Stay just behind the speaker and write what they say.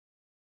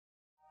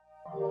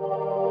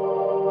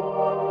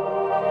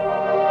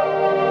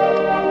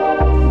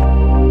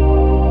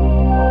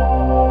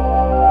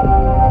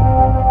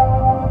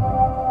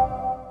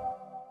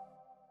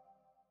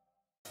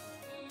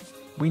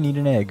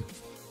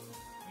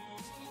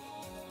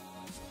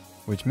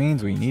which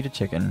means we need a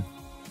chicken.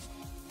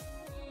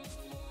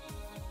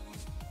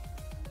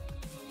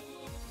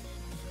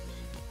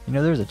 You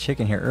know, there was a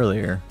chicken here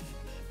earlier.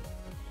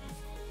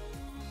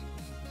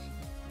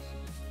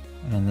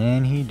 And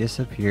then he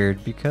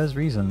disappeared because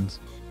reasons.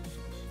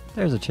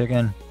 There's a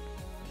chicken.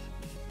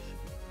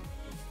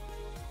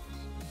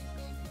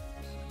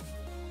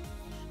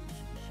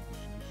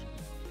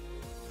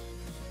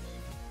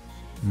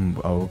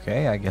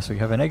 Okay, I guess we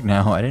have an egg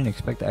now. I didn't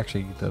expect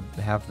actually to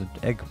have the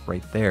egg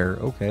right there.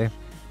 Okay.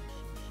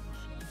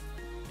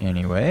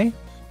 Anyway.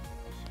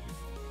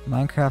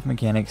 Minecraft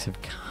mechanics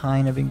have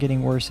kind of been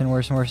getting worse and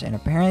worse and worse, and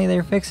apparently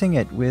they're fixing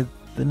it with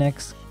the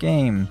next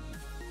game.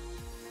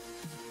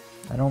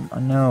 I don't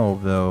know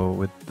though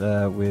with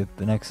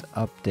the next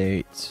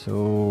update,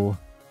 so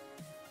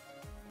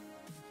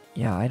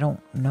yeah, I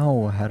don't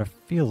know how to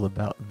feel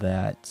about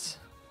that.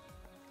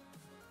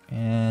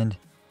 And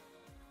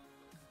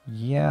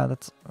yeah,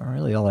 that's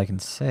really all I can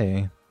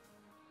say.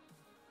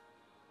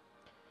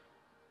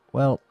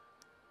 Well,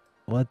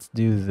 let's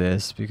do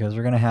this because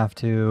we're gonna have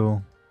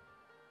to.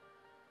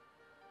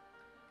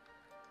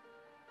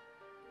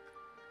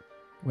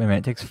 Wait a minute,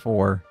 it takes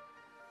 4.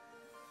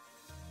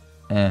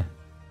 I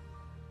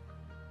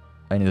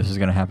knew this was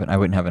gonna happen. I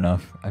wouldn't have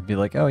enough. I'd be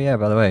like, oh yeah,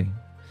 by the way.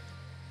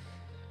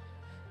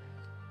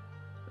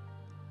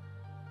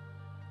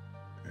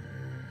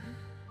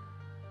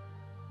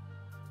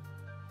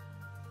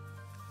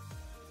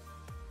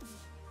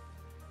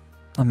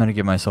 I'm gonna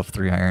give myself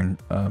 3 iron.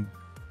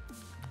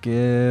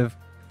 Give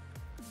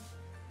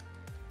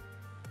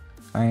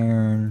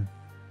iron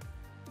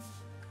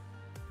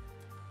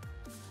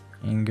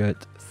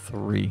ingot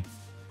 3.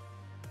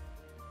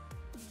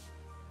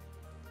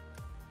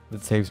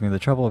 That saves me the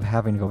trouble of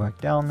having to go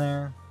back down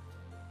there.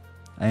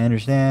 I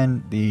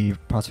understand the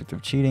prospect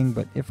of cheating,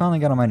 but it finally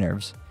got on my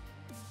nerves.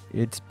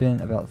 It's been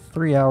about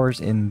 3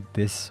 hours in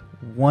this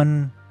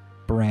one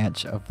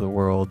branch of the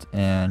world,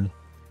 and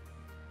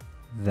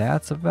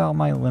that's about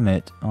my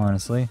limit,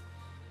 honestly.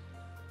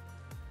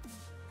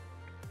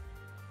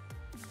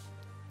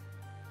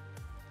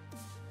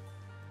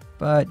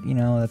 But, you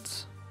know,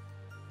 that's...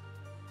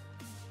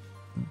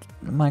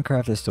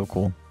 Minecraft is still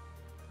cool.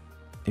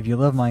 If you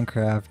love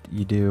Minecraft,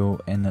 you do,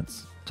 and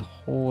that's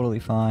totally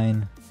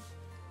fine.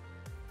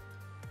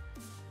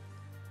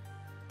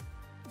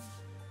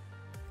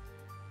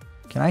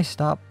 Can I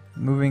stop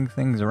moving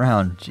things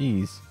around?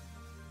 Jeez.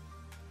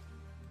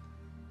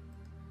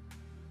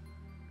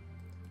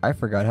 I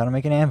forgot how to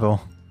make an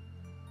anvil.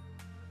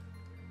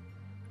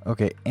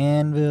 Okay,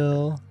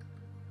 anvil.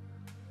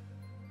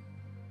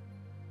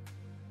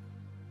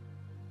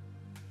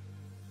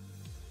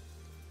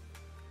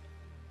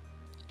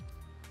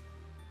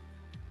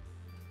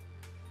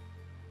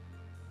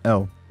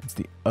 Oh, it's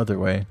the other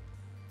way.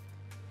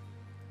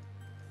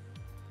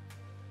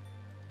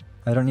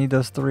 I don't need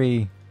those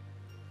 3.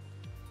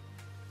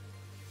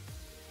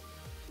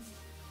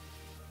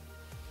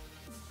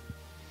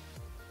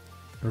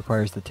 It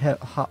requires the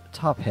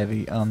top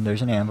heavy.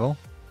 There's an anvil.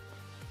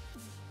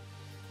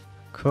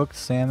 Cooked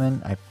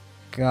salmon. I've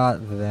got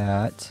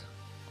that.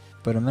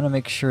 But I'm going to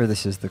make sure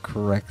this is the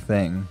correct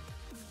thing.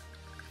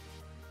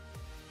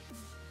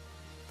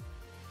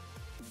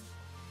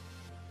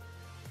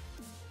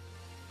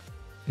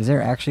 Is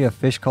there actually a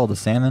fish called a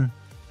salmon?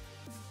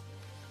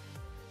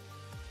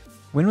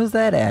 When was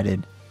that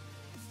added?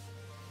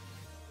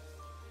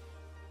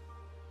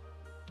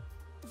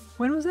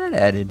 When was that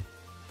added?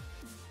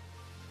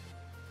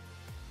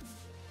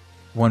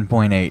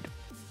 1.8.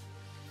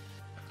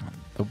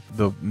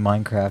 The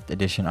Minecraft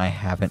edition I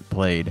haven't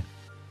played.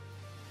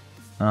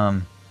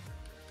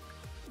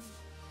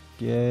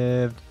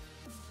 Give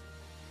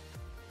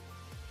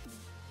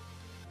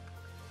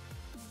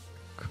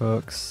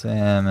cook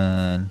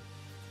salmon.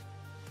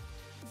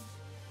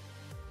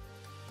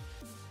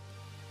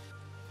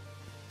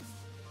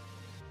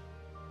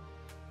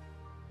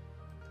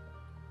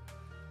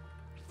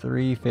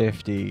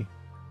 $3.50.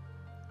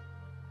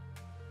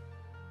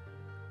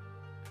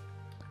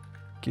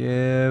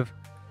 Give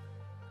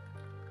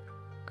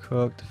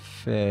cooked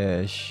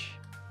fish.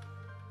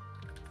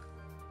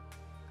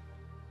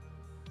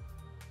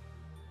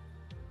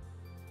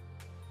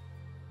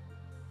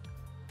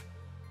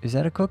 Is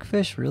that a cooked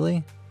fish,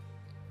 really?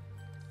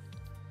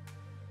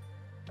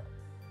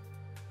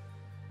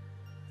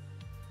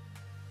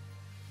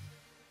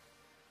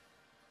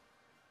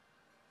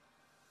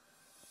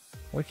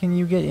 What can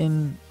you get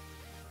in?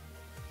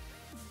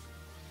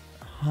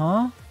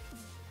 Huh?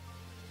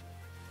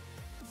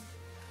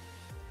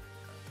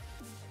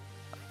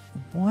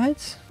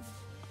 What?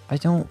 I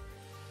don't...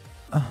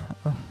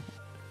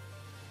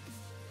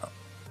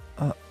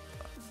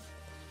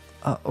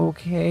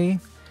 okay.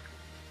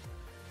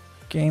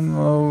 Game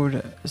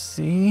mode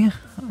C?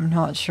 I'm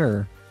not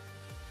sure.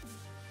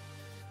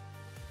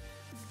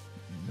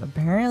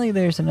 Apparently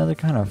there's another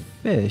kind of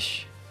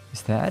fish.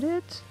 Is that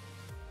it?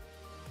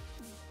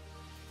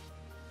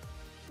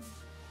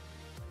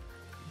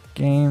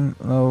 Game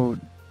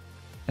mode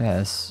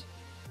S.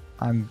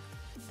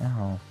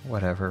 Oh,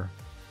 whatever.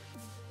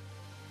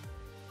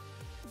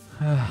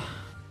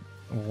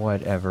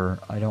 Whatever.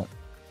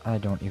 I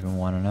don't even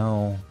want to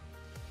know.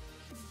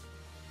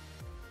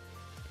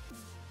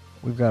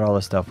 We've got all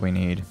the stuff we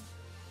need.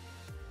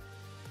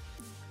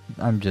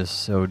 I'm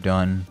just so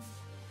done.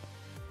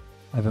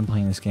 I've been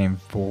playing this game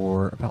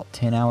for about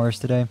 10 hours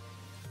today.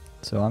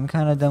 So I'm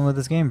kind of done with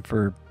this game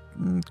for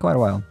quite a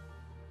while.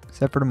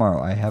 Except for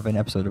tomorrow. I have an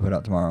episode to put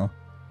out tomorrow.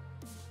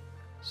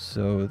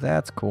 So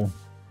that's cool.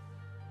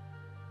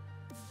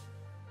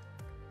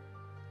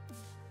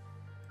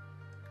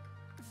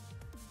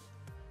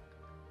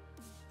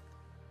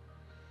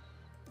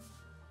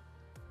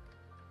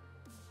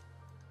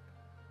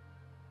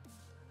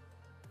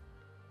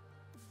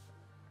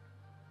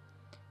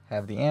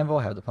 Have the anvil,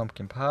 have the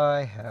pumpkin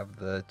pie, have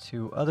the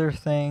 2 other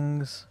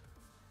things.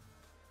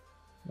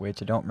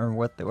 Which I don't remember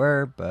what they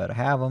were, but I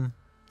have them.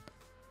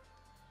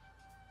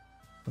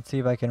 Let's see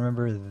if I can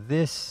remember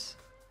this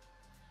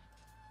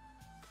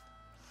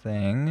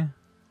thing.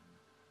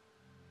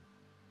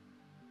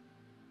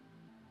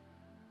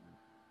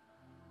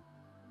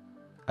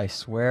 I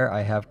swear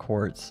I have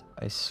quartz.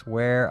 I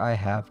swear I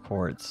have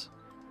quartz.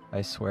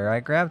 I swear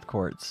I grabbed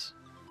quartz.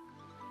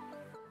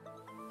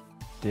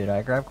 Did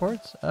I grab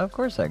quartz? Of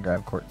course I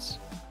grabbed quartz.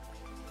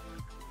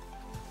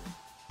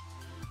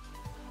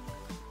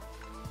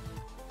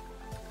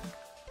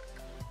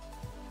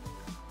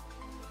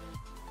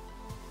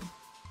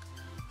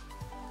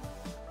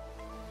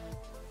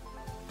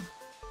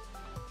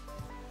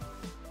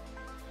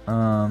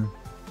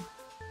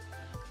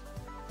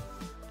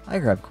 I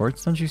grabbed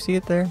quartz. Don't you see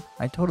it there?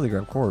 I totally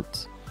grabbed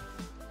quartz.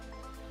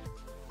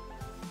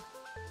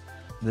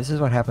 This is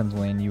what happens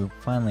when you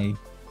finally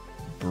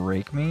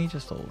break me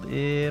just a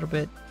little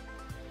bit.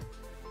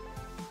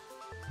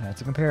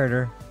 That's a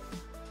comparator.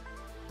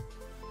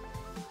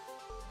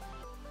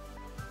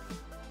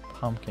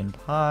 Pumpkin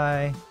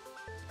pie.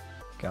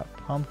 Got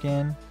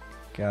pumpkin.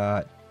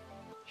 Got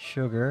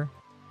sugar.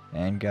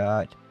 And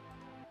got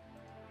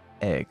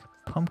egg.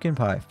 Pumpkin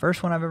pie.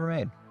 First one I've ever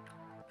made.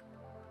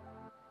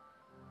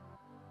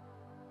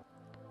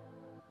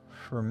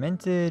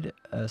 Fermented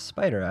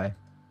spider eye.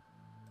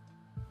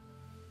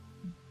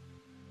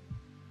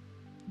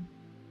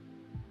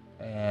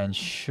 And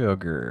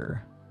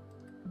sugar.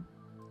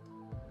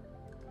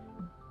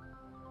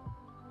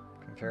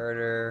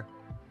 Comparator.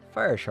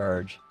 Fire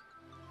charge.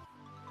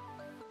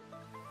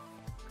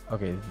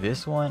 Okay,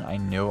 this one I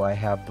know I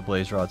have the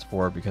blaze rods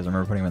for because I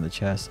remember putting them in the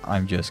chest.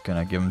 I'm just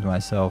gonna give them to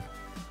myself.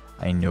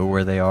 I know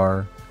where they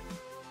are.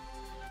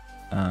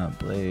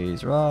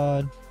 Blaze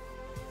rod.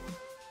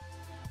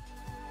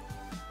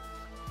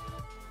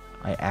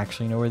 I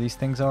actually know where these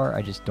things are.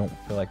 I just don't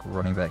feel like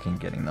running back and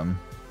getting them.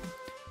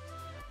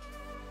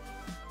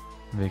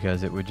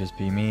 Because it would just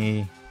be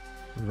me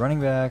running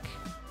back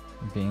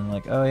and being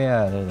like, oh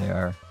yeah, there they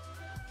are.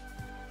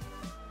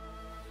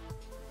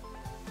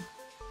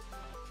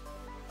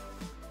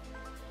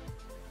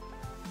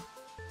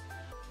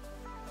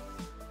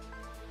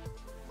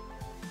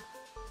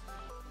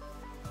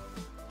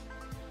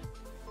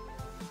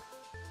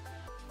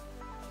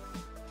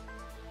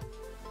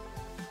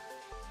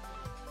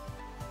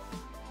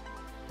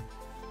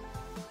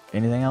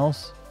 Anything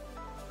else?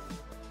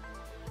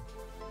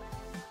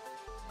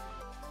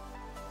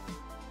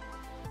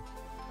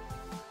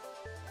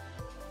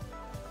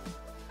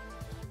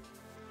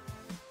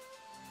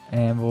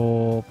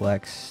 Anvil,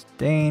 black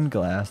stained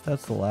glass.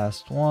 That's the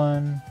last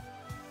one.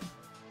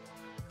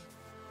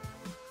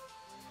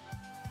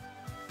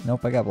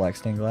 Nope, I got black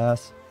stained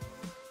glass.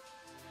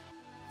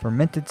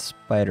 Fermented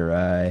spider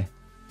eye.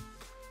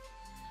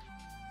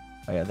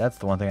 Oh yeah, that's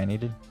the one thing I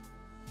needed.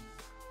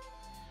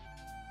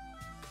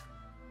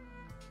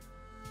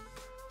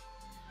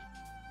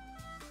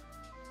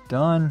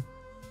 Done.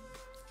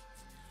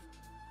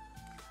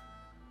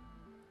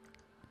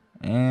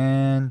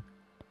 And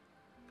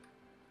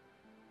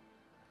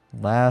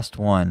last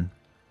one.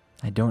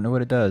 I don't know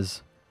what it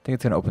does. I think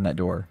it's going to open that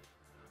door.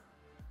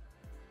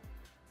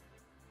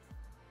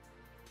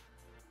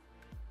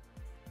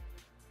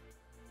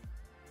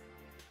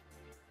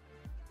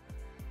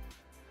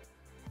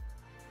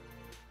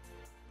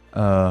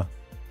 Huh.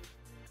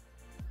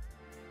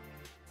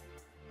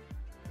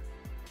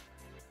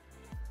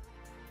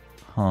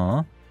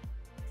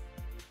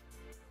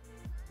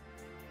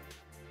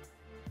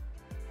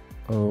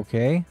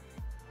 Okay.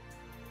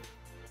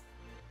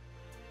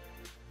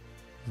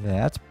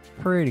 That's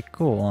pretty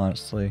cool,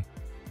 honestly.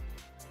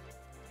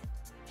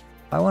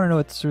 I want to know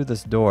what's through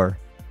this door.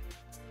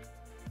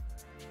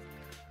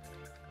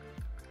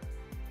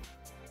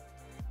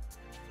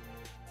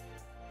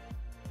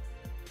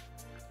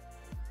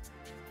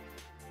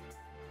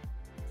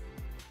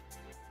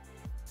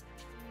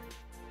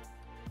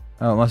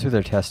 Oh, it must be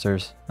their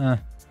testers.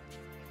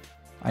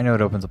 I know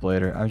it opens up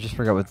later. I just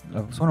forgot what.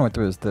 I was wondering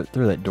what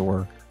through that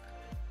door.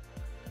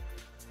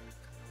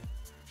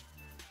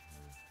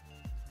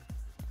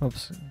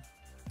 Oops.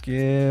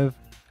 Give.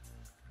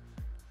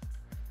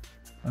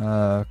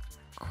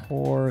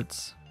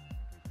 Quartz.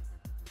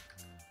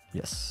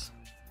 Yes.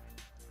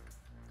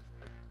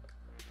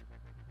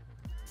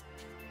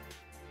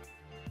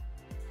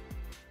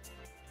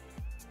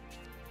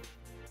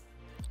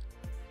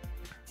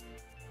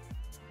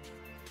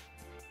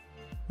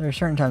 There are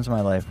certain times in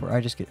my life where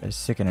I just get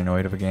sick and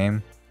annoyed of a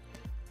game,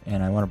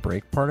 and I want to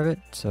break part of it,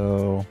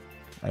 so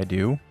I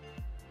do.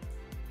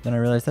 Then I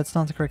realize that's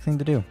not the correct thing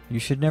to do. You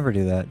should never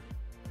do that.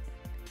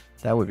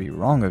 That would be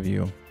wrong of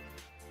you.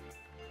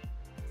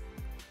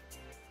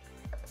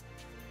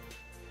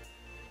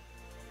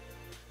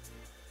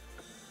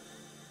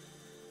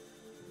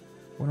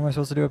 What am I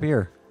supposed to do up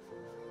here?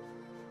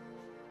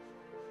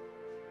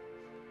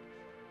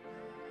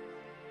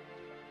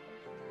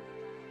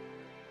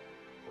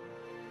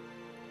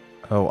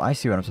 Oh, I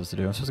see what I'm supposed to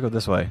do. I'm supposed to go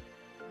this way.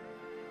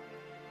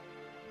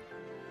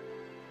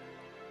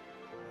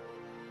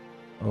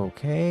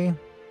 Okay.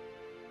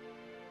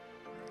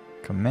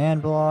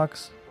 Command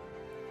blocks.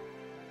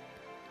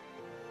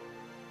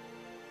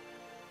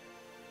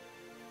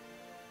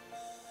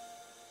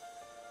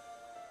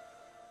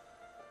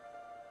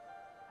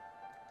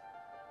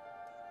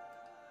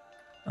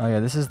 Oh yeah,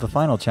 this is the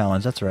final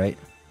challenge, that's right.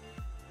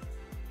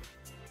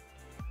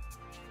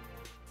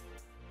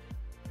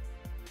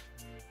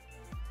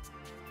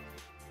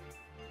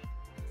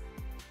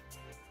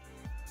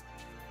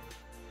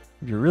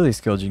 If you're really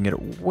skilled, you can get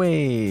it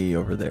way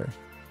over there.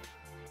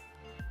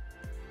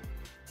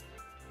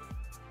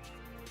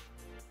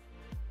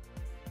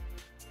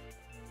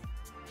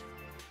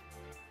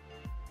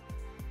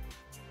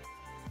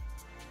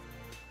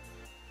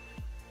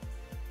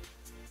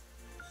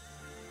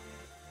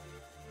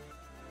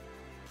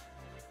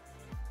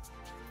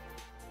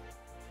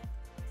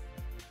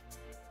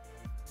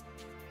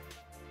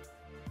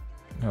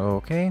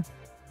 Okay.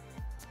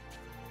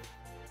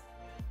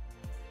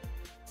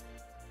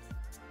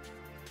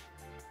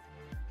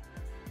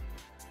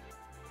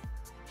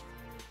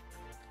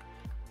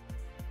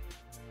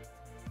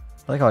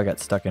 I like how I got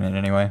stuck in it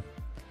anyway.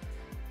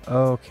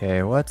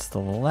 Okay, what's the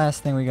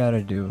last thing we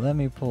gotta do? Let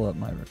me pull up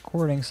my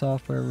recording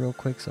software real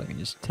quick so I can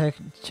just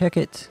check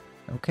it.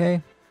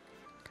 Okay.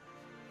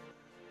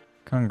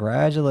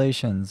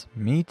 Congratulations.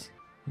 Meet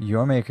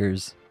your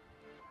makers.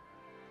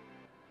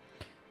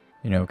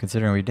 You know,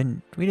 considering we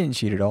didn't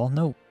cheat at all.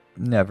 Nope.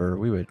 Never.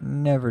 We would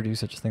never do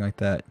such a thing like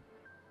that.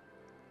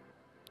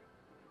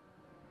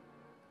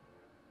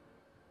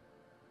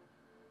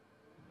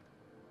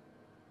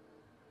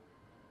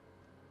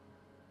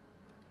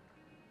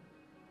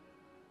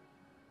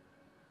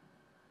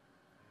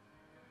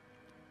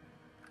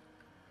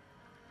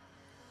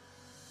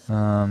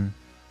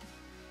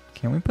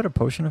 Can we put a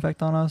potion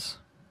effect on us?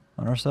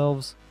 On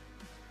ourselves?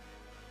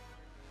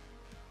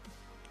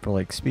 For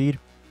like speed?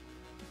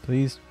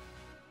 Please?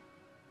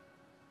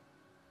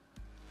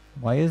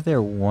 Why is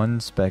there one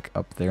speck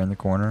up there in the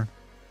corner?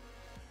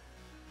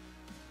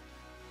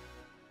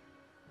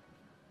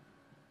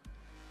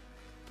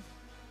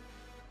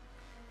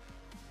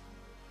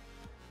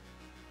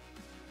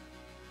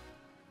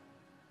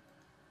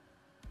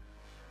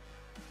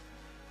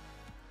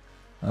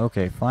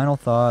 Okay, final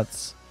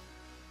thoughts.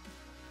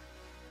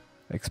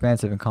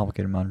 Expansive and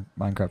complicated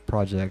Minecraft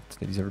project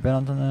that he's ever been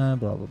on. Blah,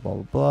 blah, blah,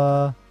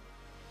 blah,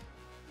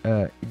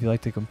 blah. If you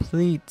like to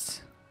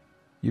complete...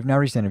 You've now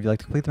reached the end. If you like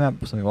to complete the map,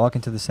 simply walk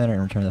into the center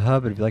and return to the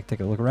hub. But if you like to take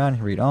a look around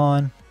and read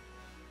on...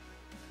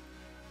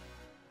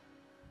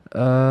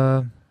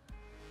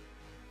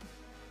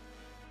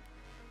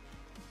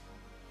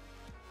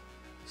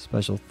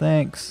 Special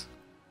thanks.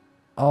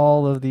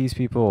 All of these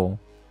people.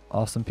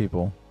 Awesome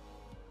people.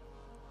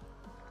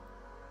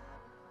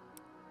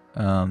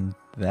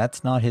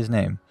 That's not his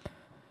name.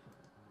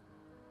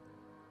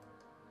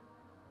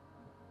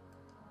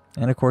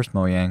 And of course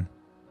Mojang.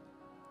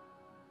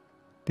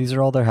 These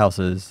are all their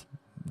houses.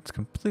 It's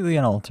completely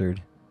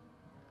unaltered.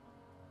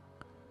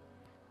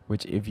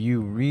 Which if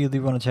you really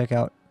want to check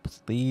out,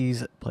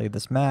 please play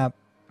this map.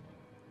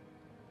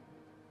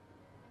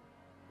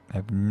 I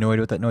have no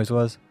idea what that noise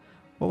was.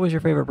 What was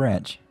your favorite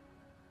branch?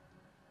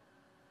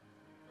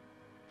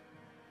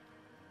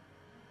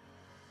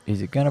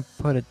 Is it gonna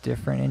put a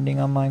different ending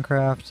on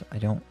Minecraft? I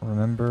don't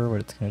remember what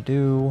it's gonna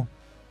do.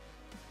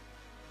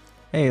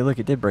 Hey, look,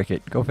 it did break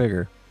it. Go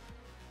figure.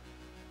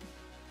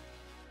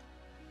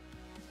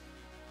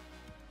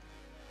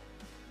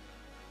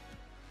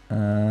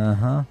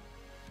 Uh-huh.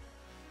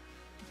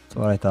 That's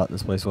what I thought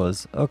this place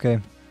was. Okay.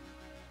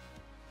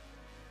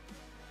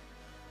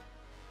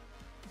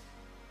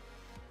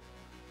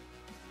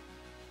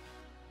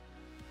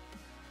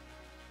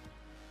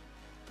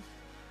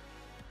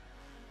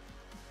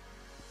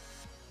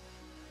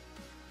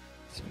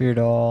 Spear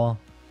doll.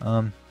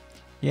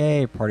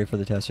 Yay, party for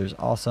the testers.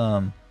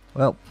 Awesome.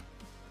 Well,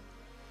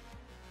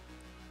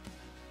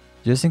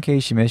 just in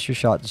case you missed your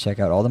shot to check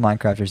out all the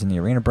Minecrafters in the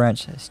arena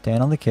branch,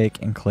 stand on the cake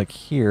and click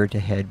here to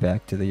head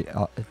back to the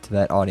to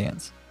that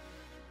audience.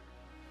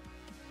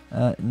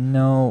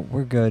 No,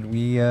 we're good.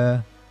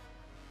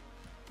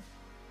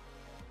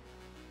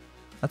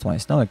 That's my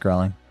stomach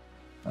growling.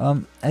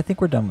 I think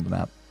we're done with the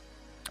map.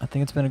 I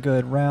think it's been a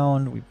good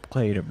round. We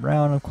played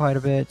around quite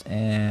a bit,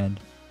 and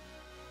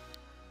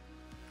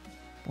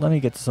let me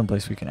get to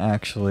someplace we can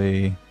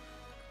actually...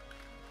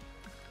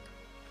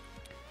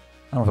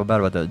 I don't feel bad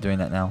about doing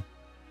that now.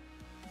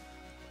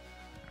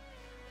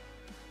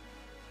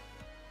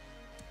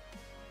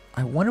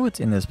 I wonder what's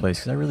in this place,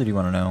 because I really do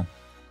want to know.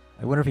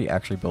 I wonder if he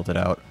actually built it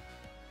out.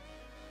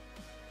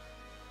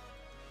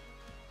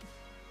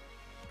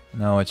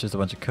 No, it's just a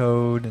bunch of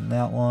code in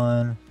that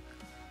one.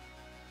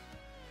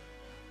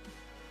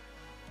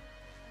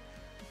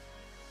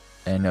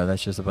 And no,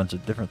 that's just a bunch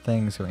of different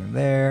things going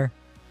there.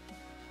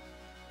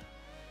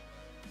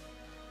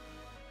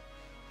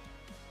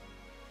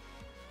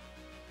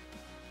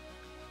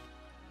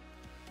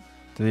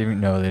 Do they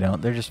even know? They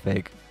don't. They're just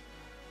fake.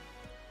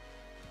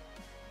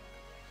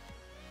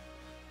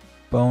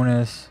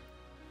 Bonus.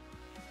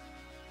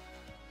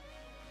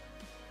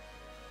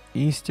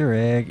 Easter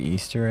egg,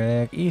 Easter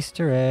egg,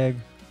 Easter egg.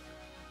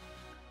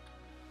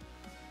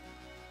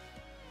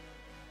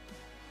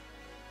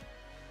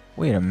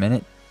 Wait a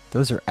minute.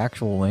 Those are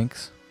actual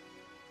links.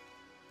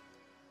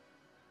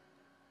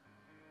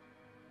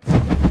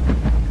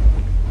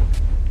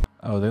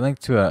 Oh, they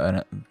linked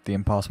to the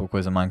impossible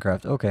quiz in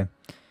Minecraft. Okay.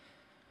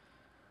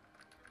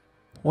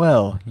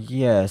 Well,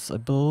 yes, I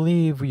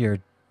believe we are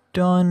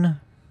done.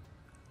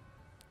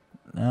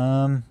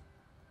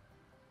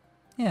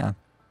 Yeah.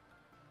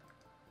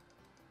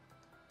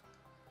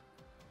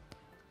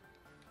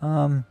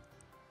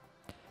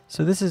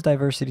 So this is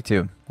Diversity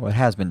 2. Well, it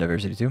has been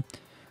Diversity 2.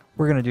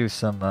 We're gonna do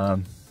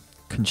some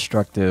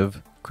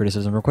constructive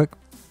criticism real quick.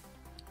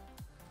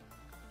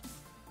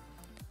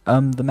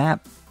 The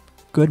map,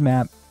 good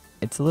map.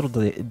 It's a little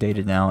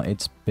dated now.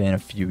 It's been a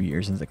few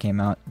years since it came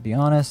out, to be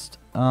honest.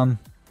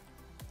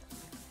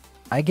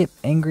 I get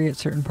angry at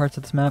certain parts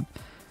of this map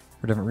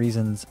for different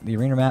reasons. The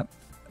arena map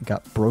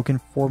got broken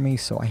for me,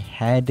 so I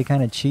had to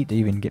kind of cheat to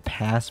even get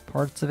past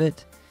parts of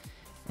it.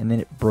 And then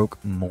it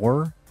broke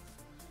more.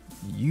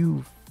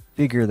 You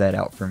figure that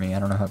out for me. I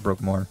don't know how it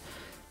broke more,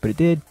 but it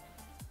did.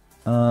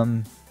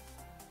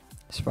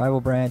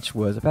 Survival branch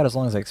was about as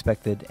long as I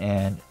expected,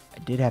 and I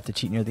did have to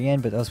cheat near the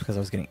end, but that was because I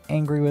was getting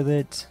angry with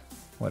it.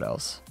 What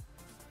else?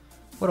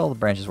 What all the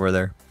branches were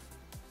there?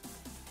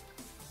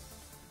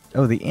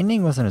 Oh, the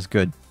ending wasn't as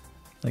good.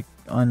 Like,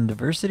 on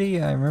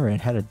Diversity, I remember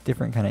it had a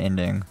different kind of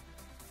ending.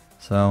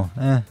 So,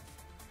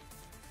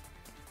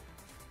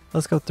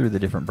 Let's go through the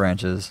different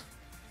branches.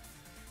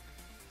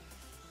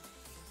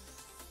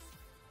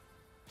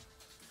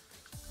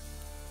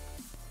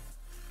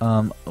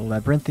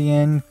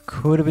 Labyrinthian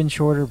could have been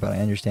shorter, but I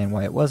understand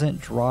why it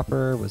wasn't.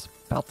 Dropper was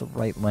about the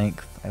right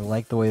length. I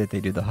like the way that they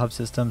do the hub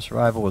system.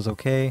 Survival was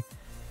okay.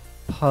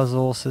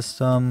 Puzzle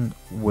system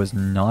was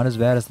not as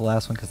bad as the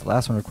last one, because the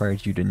last one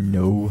required you to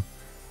know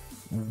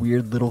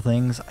weird little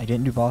things. I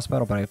didn't do boss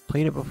battle, but I've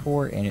played it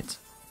before, and it's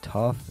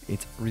tough.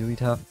 It's really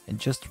tough, and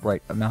just the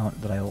right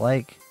amount that I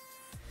like.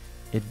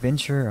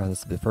 Adventure, oh,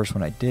 that's the first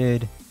one I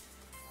did.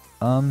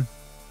 It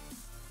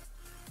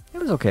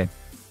was okay.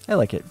 I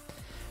like it.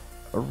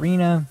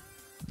 Arena,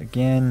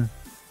 again,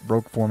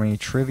 broke for me.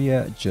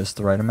 Trivia, just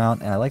the right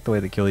amount, and I like the way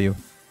they kill you.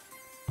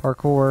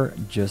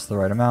 Parkour, just the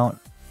right amount.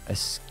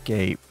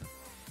 Escape.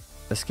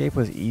 Escape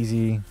was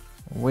easy,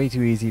 way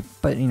too easy,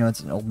 but you know, it's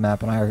an old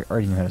map and I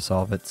already knew how to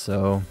solve it,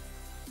 so...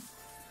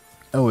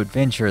 Oh,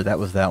 Adventure, that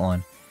was that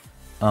one.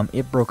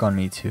 It broke on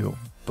me too,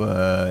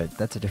 but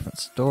that's a different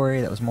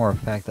story. That was more a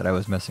fact that I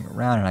was messing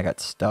around and I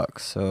got stuck,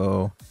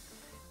 so...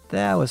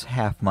 That was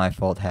half my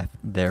fault, half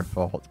their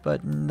fault,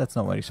 but that's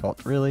not nobody's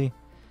fault, really.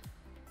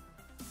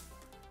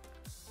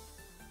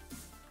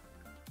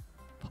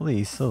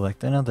 Please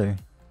select another.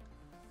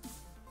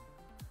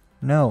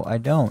 No, I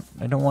don't.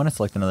 I don't want to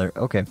select another.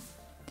 Okay.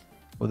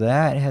 Well,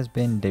 that has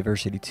been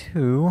Diversity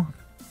 2.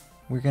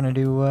 We're gonna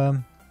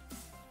do,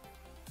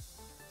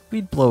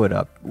 we'd blow it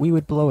up. We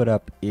would blow it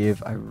up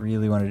if I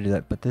really wanted to do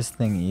that, but this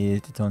thing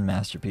is its own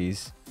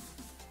masterpiece.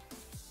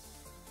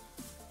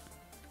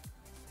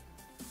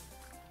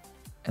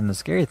 And the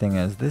scary thing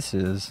is, this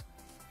is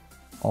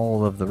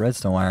all of the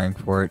redstone wiring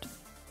for it.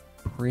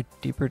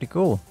 Pretty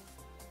cool.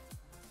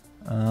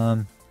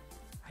 I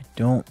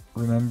don't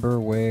remember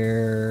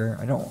where...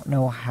 I don't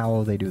know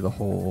how they do the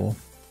whole...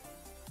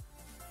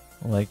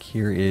 Like,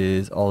 here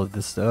is all of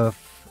this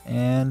stuff.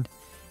 And,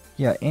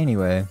 yeah,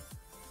 anyway.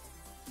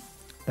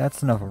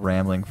 That's enough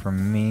rambling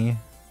from me.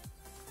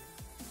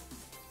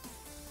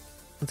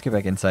 Let's get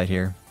back inside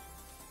here.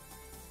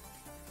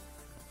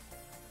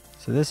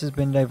 So this has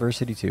been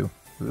Diversity 2.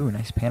 Ooh,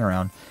 nice pan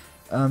around.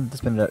 This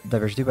has been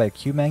Diversity 2 by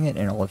Cube Magnet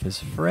and all of his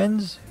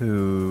friends,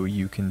 who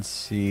you can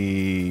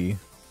see...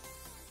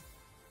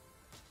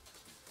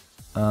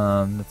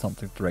 that's not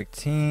the correct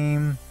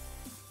team.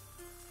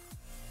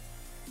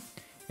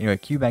 Anyway,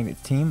 Cube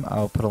Magnet's team,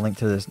 I'll put a link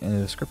to this in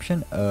the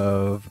description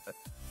of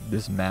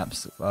this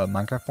map's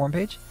Minecraft forum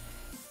page.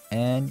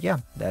 And yeah,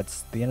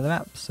 that's the end of the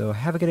map. So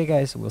have a good day,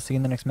 guys. We'll see you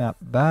in the next map.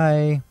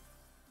 Bye!